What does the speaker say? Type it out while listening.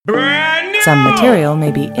Some material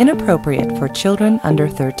may be inappropriate for children under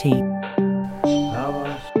 13.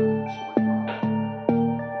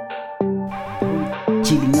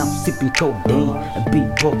 Chilling out, sipping codeine. A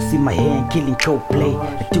beatbox in my hand, killing Coldplay.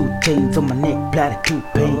 2 chains on my neck, platter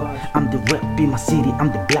toupee. I'm the rep in my city, I'm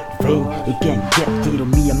the black vein. You can't get rid of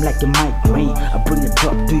me, I'm like a migraine. I bring a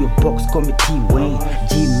drop to your box, call me T-Wayne.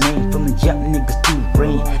 G-Main, from the young niggas to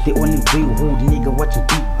rain. The only real hood nigga watching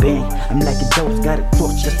Big Bang. I'm like a dose, got a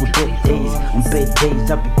torch just for bad days. On bad days,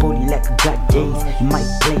 I be body like a black days. In my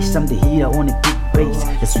place, I'm the hero on a big bass.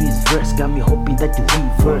 The sweet verse got me hoping that you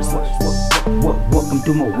reverse. Welcome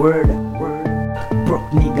to my world. Broke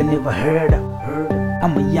nigga never heard.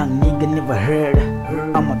 I'm a young nigga never heard.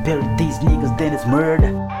 I'ma bury these niggas, then it's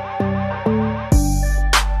murder.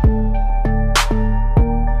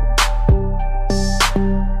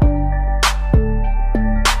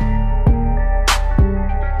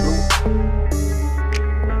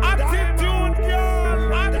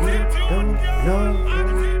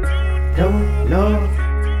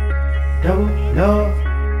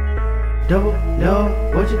 Double love,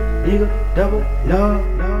 what you nigga? Double love,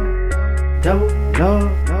 double love,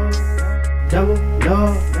 double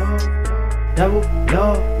love, double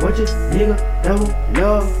love, what you nigga? Double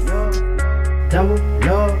love, double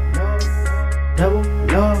love, double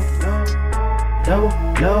love, double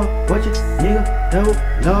love, what you nigga? Double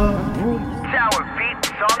love. Sour beats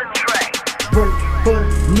on the track. For the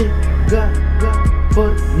nigga, for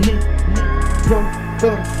the nigga,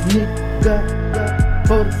 for the nigga,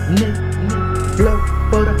 for the nigga. Blow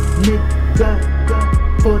for the nigga,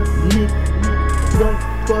 for the nigga, blow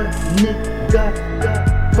for the nigga,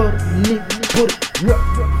 for the nigga, put it rock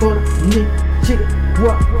for the nigga, chicken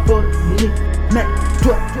rock for the nigga, neck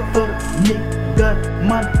drop for the nigga,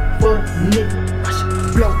 money for the nigga,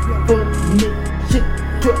 blow for the nigga, chicken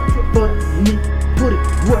drop for the nigga, put it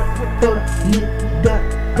rock for the nigga,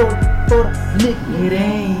 for the nigga. It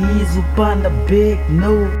ain't easy upon the big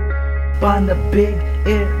no, upon the big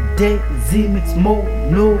air. Z-Mix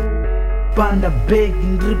mode, no. Panda big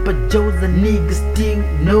and Ripper Joe's a nigga still,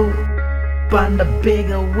 no. Panda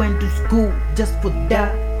big, I went to school just for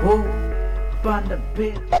that, oh. Panda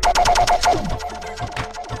big.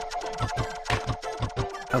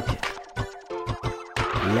 Okay.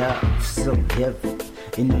 Love so heavy.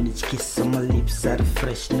 In each kiss on my lips are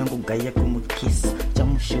fresh, no gaya como kiss.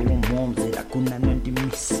 Chamushe wa momze, akuna no di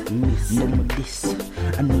miss. No more this,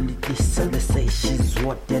 I know this. They say she's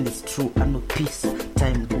what, and it's true, I know peace.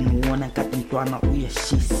 Time kumuona katintwana uya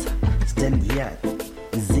she's. Stand here,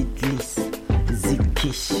 is it Liz? Is it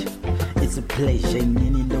Kish? It's a pleasure, in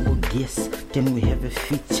any double guess. Can we have a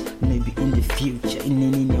feature? Maybe in the future. In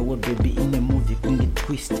any new baby, in a movie, can get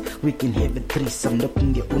twist. We can have a threesome,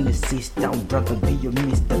 looking at on the sister. I'd rather be your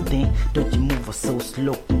mister. Then don't you move us so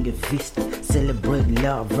slow, can get fist. Celebrate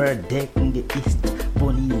love, birthday, can get east.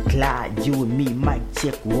 Bonnie and Clyde, you and me, mic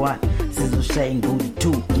check one. Sizzle shine good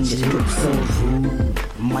too, can get look so rude.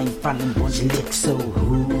 My finding body look so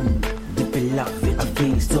rude. Deep in love, it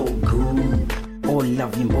again so good. Oh,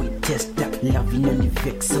 loving boy, test that. Loving only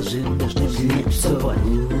vex, so je don't live so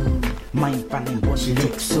good. My finding body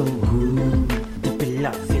look so good. Deep in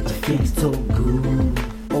love, it again so good.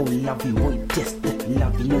 Oh, loving boy, test that.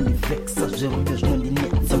 Loving only vex, so je don't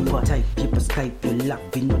live so good. Type people Skype, you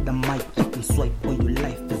loving on the mic. You can swipe for your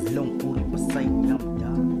life as long as you beside them.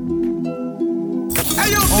 Hey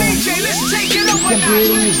yo, DJ, let's take it up a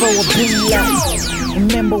notch.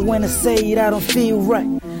 Remember when I say it, I don't feel right.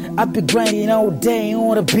 I be grinding all day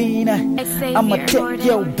on the beat. I'ma take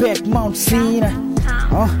your back, Mount Cena.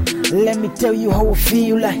 Let me tell you how I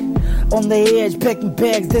feel like. On the edge, packing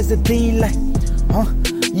bags, there's a thing like.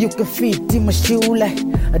 You can fit in my shoe like.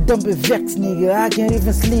 Don't be vexed, nigga, I can't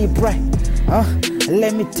even sleep right.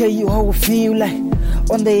 Let me tell you how I feel like.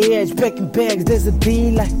 On the edge, packing bags, there's a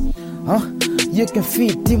thing like. You can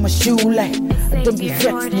fit in my shoe like. Don't be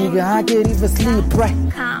vexed, nigga, I can't even sleep right.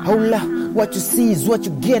 Hold up. What you see is what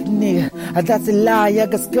you get, nigga. That's a lie, I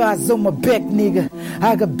got scars on my back, nigga.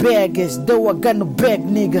 I got baggage, though I got no bag,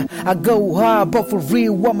 nigga. I go hard, but for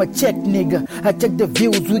real, I'ma check, nigga. I check the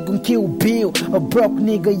views, we gon' kill Bill. A broke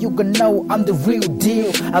nigga, you gon' know I'm the real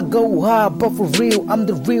deal. I go hard, but for real, I'm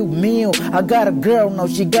the real meal. I got a girl now,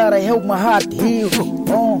 she gotta help my heart heal.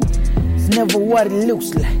 It's never what it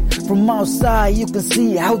looks like. From outside, you can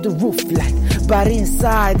see how the roof like. But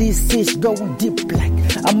inside, this fish going deep like.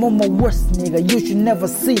 I'm on my worst, nigga, you should never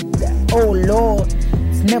see that. Oh Lord,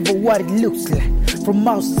 it's never what it looks like. From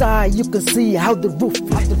outside, you can see how the roof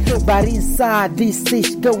like. But inside, this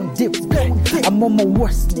fish going deep like. I'm on my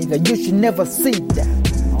worst, nigga, you should never see that.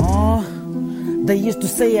 They used to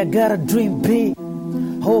say I gotta dream big.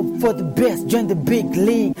 Hope for the best, join the big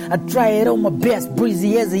league. I tried all my best,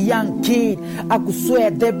 Breezy as a young kid. I could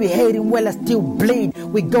swear they be hating while I still bleed.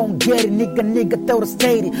 We gon' get it, nigga, throw the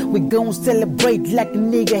steady. We gon' celebrate like a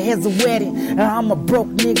nigga has a wedding. I'm a broke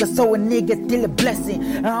nigga, so a nigga still a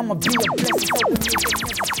blessing. I'ma be a blessing, so a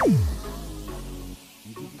nigga.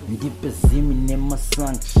 Deep as me, name my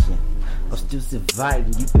sanction. I'll still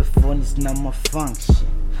survive, deep phone is not my function.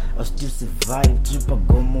 I'll still survive, drip I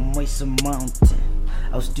go my way some mountain.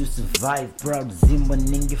 I'll still survive, proud Zimba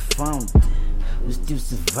nigga fountain. I'll still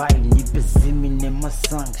survive, deep as me, name my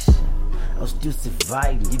sanction. I'll still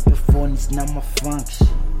survive, deep phone is not my function.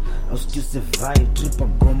 I'll still survive, drip I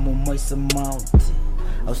go my way some mountain.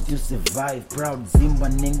 I'll still survive, proud Zimba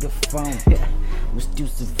nigga fountain. We still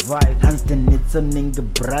survive, Hanston it's a nigga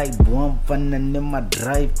bribe. One fun and in my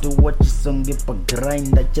drive to watch a song if I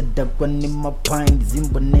grind. I just duck one in my pint.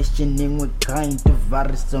 Zimba nation in with kind to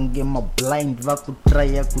vary song in my blind. Vaku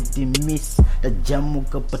try I could miss the jamu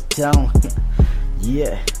up a town.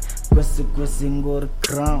 Yeah. Kwasi ngor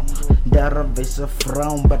crown Dara vesa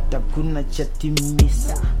frown Bata kuna chati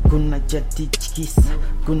miss Kuna chati chikisa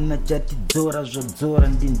Kuna chati zora zora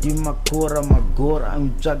Ndindi makora magora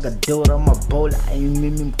Mchaga dora mabola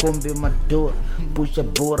Mimi mkombe madora Pusha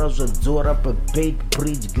bora zora Pa bait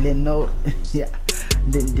bridge Glenore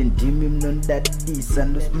Ndimi mnondadisa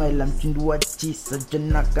Ndo smile mchindu wachisa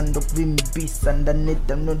Janaka ndo vimbisa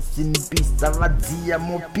Ndaneta mnonsimbisa Vadzia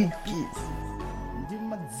mo pipis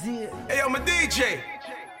Hey, yo, my DJ,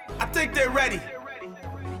 I think they're ready.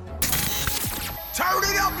 Turn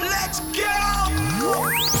it up, let's go!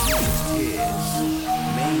 This is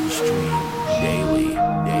Mainstream Daily.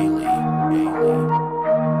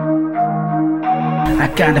 I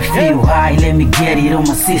kinda feel high, let me get it on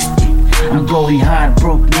my system. I'm going hard,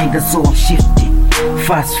 broke nigga, so I'm shifting.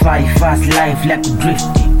 Fast fight, fast life like I'm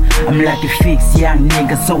drifting. I'm like a fix young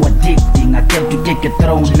nigga, so addicting. I tend to take a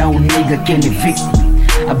throne, no nigga can evict me.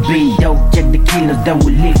 I been dope, check the killers that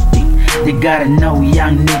we lifting. They gotta know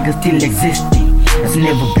young niggas still existing. There's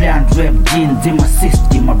never blind rap genes in my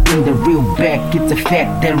system. I bring the real back, it's a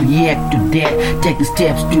fact, they react to that. Taking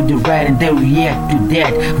steps to the right and they react to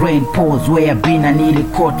that. Rain pours where I've been, I need a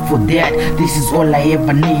court for that. This is all I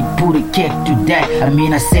ever need, put a cake to that. I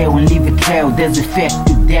mean I say I won't leave a trail, there's a fact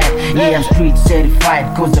to that. Yeah, I'm street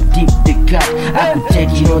certified cause I deep the cut. I could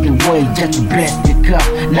take it all the way just to bless the cup.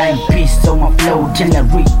 9 pieces on my flow till I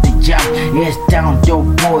reach the jump. Yes down dope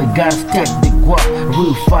boy, gotta step the guap.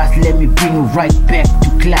 Real fast, let me bring you right back to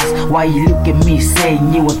class. Why you look at me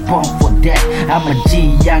saying you was born for that? I'm a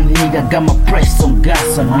G young nigga, got my press some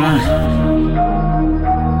gas on me.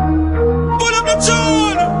 Put up the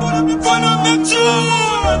tune! Put up the tune!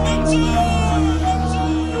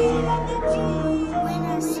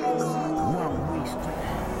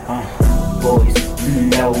 Boys,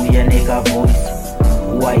 now we a nigga voice.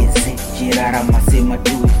 Why is it Jirara Masema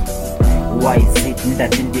do it? Why is it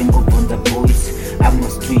that in them upon the boys? I'm a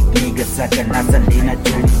street nigga, Saka Nazandina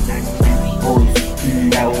Jones. Boys,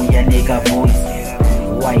 now we a nigga voice.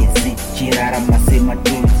 Why is it Jirara Masema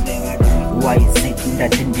do it? Why is it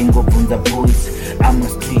that in them upon the boys? I'm a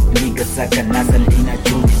street nigga, Saka Nazandina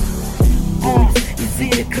Jones. Boys, is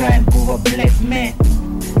it a crime for a black man?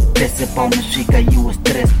 Press upon the trigger, you a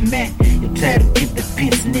stressed man. You try to keep the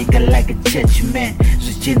peace, nigga, like a church man.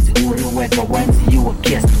 Zichenzi uri weka wanzi, you a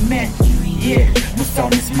guest man. Yeah,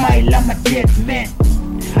 Mustauni smile, I'm a dead man.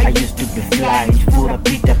 I used to be flying for a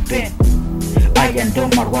Peter Pan. I and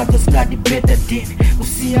Omar watu sladi better din.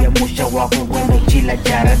 Usia musha wako wendo chila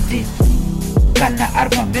jaradin. Kana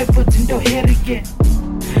arma mepo zindo herigen.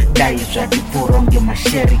 Dai shadi furonge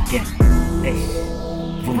masherigen.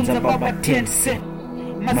 Vunza baba 10 cent.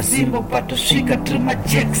 Masimbo pato shika trima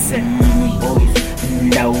Jackson. Boys,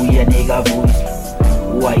 ndauya nigga voice.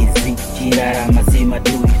 Why is it Jirara Masema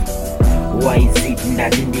do it? Why is it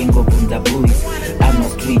ndadindingo bunza boys? I'm a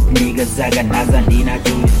street nigga, Zaga Nazandina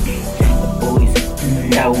do it. Boys,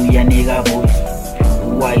 ndauya nigga voice.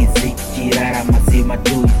 Why is it Jirara Masema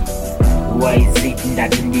do it? Why is it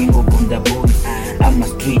ndadindingo bunza boys? I'm a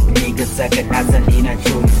street nigga, Zaga Nazandina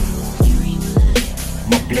do it.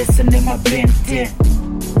 My blessing in my bent.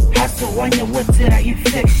 Hustle when you went to the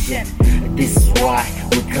infection. This is why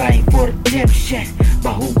we're crying for redemption.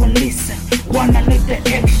 But who gon' listen? Wanna look the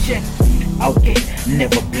action. Okay,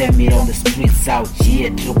 never blame it on the streets out here.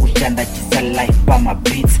 True kushanda chisa life by my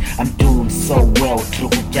beats. I'm doing so well. True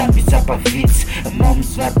kujambis up a fits.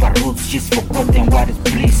 Mom's rapper roots, she's forgotten what is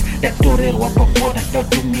bliss. That tore wapa boda, don't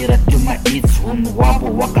do mirror to my eats.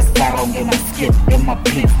 Unwabu waka sarong in my skit, in my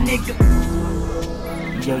place, nigga.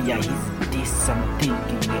 Yo, yeah, he's this, I'm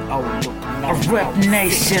thinking we all look now. A rap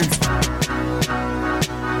nation.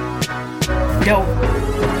 dope.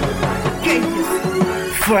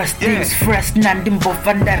 First things first, nothing but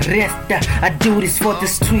the rest. I do this for the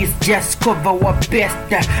streets, just cover what best.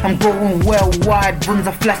 I'm going worldwide,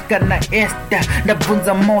 bunza flash na esta. Na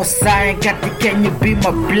bunza more sign, got the can you be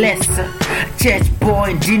my blesser? Church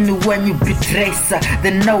boy, Genie when you be tracer.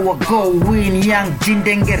 They know I go win, young Gin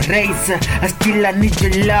Denge racer. I still I need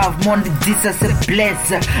your love, more than this as a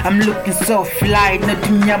blesser. I'm looking so fly, not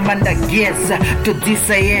to nyamanda guess. To this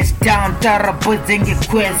I ass down, Tara boy Denge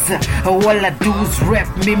quest. All I do is rap.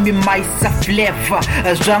 Mimi maisa flavor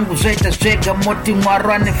zangu zeta zega moti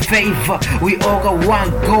mwarane favor. We all got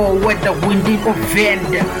one goal whether winning or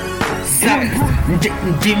vendor.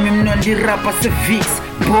 Ndimi mnondi rapa se fix.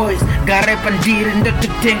 Boys garepa ndiri ndo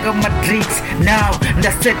tutenga my tricks. Now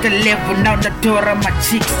nda set a level now nda tora my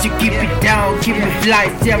chicks. You keep it down, keep me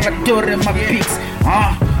fly, siava tore my pics.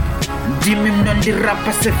 Ndimi mnondi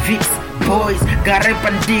rapa se fix. Boys, garepa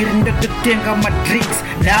ndiri ndo tutenga my tricks.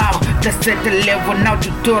 Now, just set the level now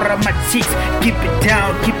to tora my cheeks. Keep it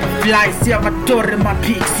down, keep it fly, see how I tore my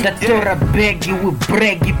peaks. The tora beg, you will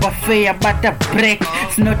brag, you buffet about the break.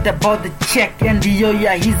 It's not about the check and the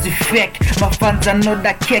yo-ya, he's a fake. My fans are not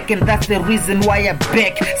that cake and that's the reason why I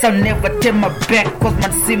beg. So never turn my back, cause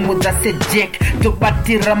man simu that's a jack. To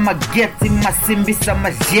batira my gets, in my simbisa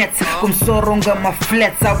my jets. Kum soronga my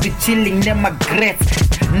flats, I'll be chilling, them my grets.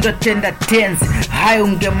 Ndotenda tens, high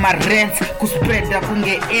unge my rents. Kuspread up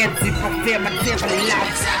unge ads, if I fair my table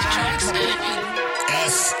lives.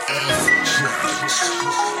 SF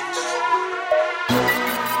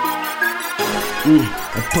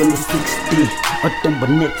 2016, Otombo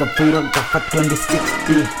Neta Pura Gafa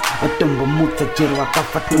 2016, Otombo Muta Jirwa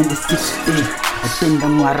Gafa 2016, Otenda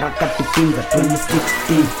Mwaraka Tupinga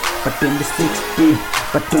 2016, for 2016,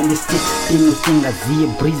 for 2016, Usinga Zia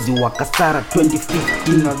Breezy Wakasara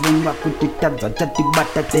 2015, Mavenga Kutitaza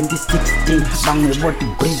Tatibata 2016, Bange Woti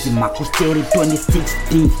Breezy Makusteri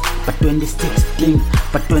 2016, for 2016,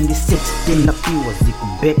 for 2016, La Piwa Ziku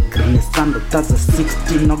Bekri Nesando Taza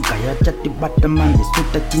 16, No Gaya Chatibata Mandi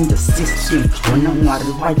Suta Chinja 16, Wana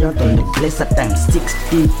Mwari Waya on the place at time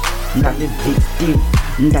 16,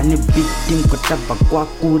 Ndale victim kotaba kwa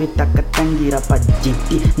kure takatangira pa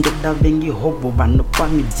jiti ndoda vengi hobo vano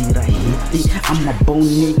pamijira hiti. I'm a bone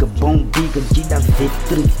nigga, bone bigger, jida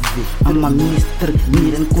victory. I'm a mystery,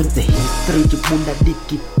 miren kuze history. Jibunda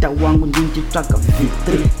dikita wangu njinji traka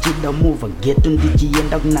victory. Jida move geto ndiji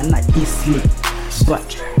yenda nana easily.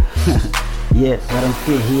 But yeah, but I'm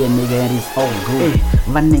still here, nigga, and it's all good.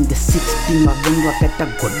 Vanenge 16, mavengo kata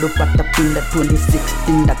godo pata pinda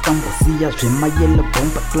 2016. Da kambo siya zwima yellow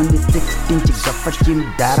bomba 2016. Chigafa chim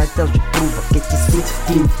dara cha zipruva kechi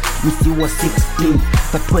 16. Misi wa 16,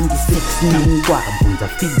 for 2016. Ngwara bunza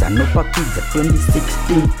fiza no pa pizza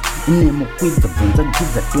 2016. Nemo kwiza bunza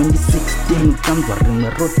giza 2016. Kamzwa rime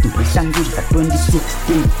roti mpishangiza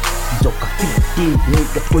 2016. Joka 15,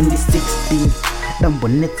 nigga 2016. Dambo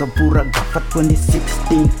Neta Pura Gafa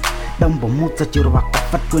 2016, Dambo Muta Jirwa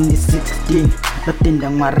Gafa 2016, Latinda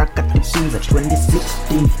Maraka Tipinza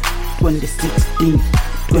 2016, 2016,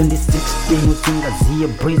 2016, Usinga Zia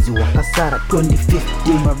Breezy Wakasara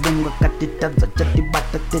 2015, Mavenga Katitaza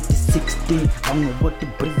Chatibata 2016, Bange Woti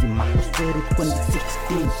Breezy Makuseri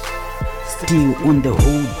 2016. Still on the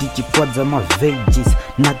whole, Digikwadza my veggies.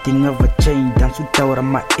 Nothing ever changed, dance without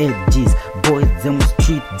my edges. Boys, them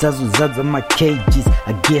street, zaza my cages.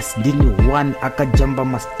 I guess Dili one, akajamba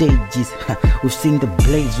my stages. We've seen the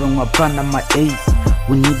blaze on my banner, my ace.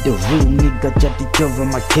 We need the real nigga, chatty cover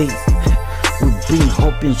my case. We've been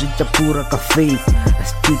hoping, Zichapura cafes. I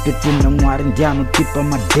stick it in the Warindiano, tip of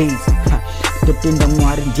my days. Tetenda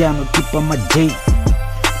Warindiano, tip of my days.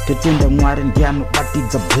 Tetenda Warindiano, but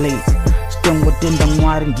it's a blaze. Stongo tenda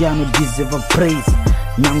Warindiano, deserve a praise.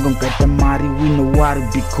 Nyango kata mari, we no worry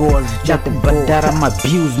because Jata badara my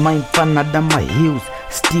views, my fanada my heels.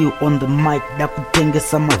 Still on the mic, dakutenge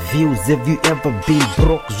sama views. Have you ever been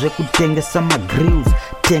broke? Zekutenge sama grills.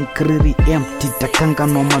 Tank really empty, takanga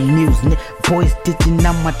no my muse. Boys teaching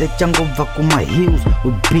nama te chango vaku my heels.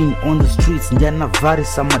 We've been on the streets, njana vari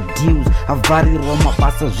sama deals. Avari roma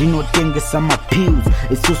basa, zino tenge sama pills.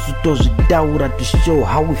 It's also toji daura to show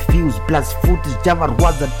how it feels. Plus footage java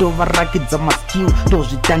rwaza tova rakid za my skills.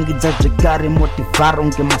 Toji tangi za jegare motivaro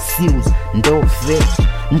nge my seals. Ndo fe,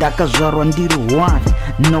 ndaka zwarwa ndiri one.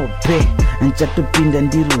 No pay, and chatupinda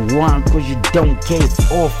ndiri one. Cause you don't care,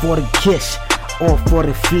 it's all for the cash. All for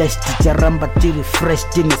the flesh, ticharamba tiri fresh.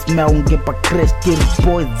 Tini smell ungepa crash. Tiri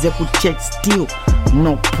boys zeku check still.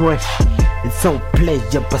 No pressure, it's all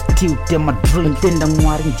pleasure. But still tell my dream. Tenda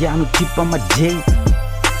mwari ndiano tipa my day.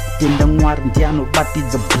 Tenda mwari ndiano but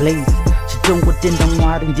it's a blaze. chitongotenda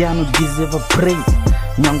Mwari ndiano deserve praise.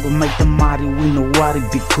 Nyango maita mari we no worry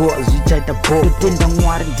because you chaita bo. Tenda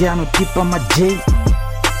Mwari ndiano tipa majay.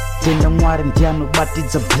 Tenda Mwari ndiano but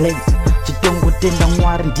it's a place. Chitongotenda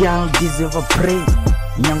Mwari ndiano deserve praise.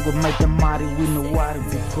 Nyango maita mari we no worry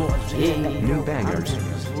because New bangers.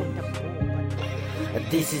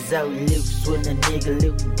 This is how it looks when a nigga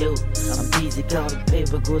looking dope. I'm busy counting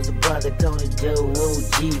paper cause the brother counting dough.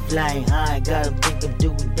 OG flying high, gotta think I'm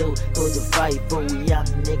doing dope. Cause the fight for a young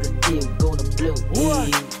nigga still gonna blow.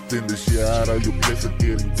 Hey. Send the shit out of your place and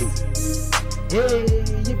get it dope. Hey,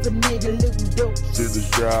 if a nigga looking dope. Send the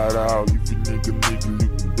shit out if you nigga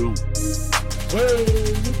looking dope. Hey,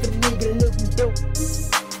 if a nigga looking dope.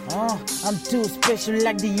 I'm too special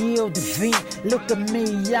like the year of the fiend. Look at me,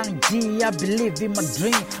 young G, I believe in my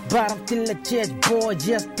dream. But I'm still a church boy,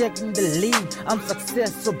 just taking the lead. I'm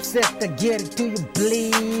success obsessed, I get it till you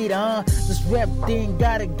bleed. This rap thing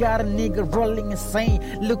got a nigga rolling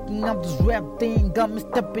insane. Looking up this rap thing, got me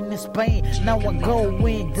stepping in Spain. Now I go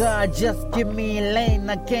in, God, just give me a lane.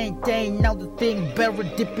 I can't change, now the thing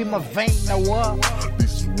buried deep in my vein. Now what?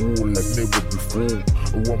 This is war like never before.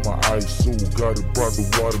 I want my eyes so got it by the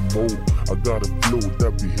water mode. I got a flow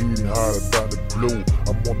that be hitting harder than the blow.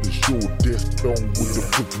 I'm on the show, death stone with the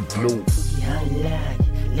fucking glow. I like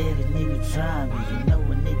it, let a nigga try me. You know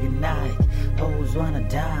a nigga like hoes wanna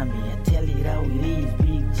die me. I tell it how it is,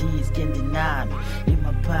 big G's can't deny me. In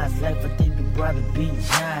my past life I think the brother be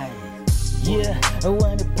giant. Yeah,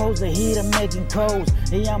 when the pose I hit, I'm making calls.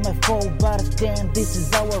 Hey, I'm a foe, but I stand, this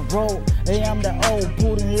is how I roll. Hey, I'm the old,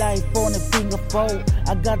 putting life on a finger fold.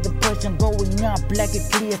 I got the pressure going up like a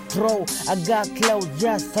clear throw. I got clothes,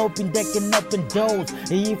 just hoping they can open doors.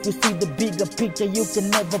 Hey, if you see the bigger picture, you can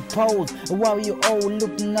never pose. While you all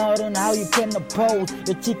looking out on how you can oppose.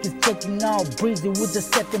 Your chick is checking out Breezy with the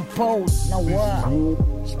second pose. Now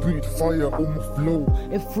what? Spit fire on my flow.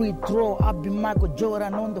 A free throw, I be Michael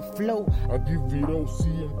Jordan on the flow. I give it all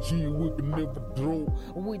CMG, we can never draw.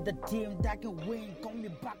 With the team that can win, call me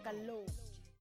Bacalo.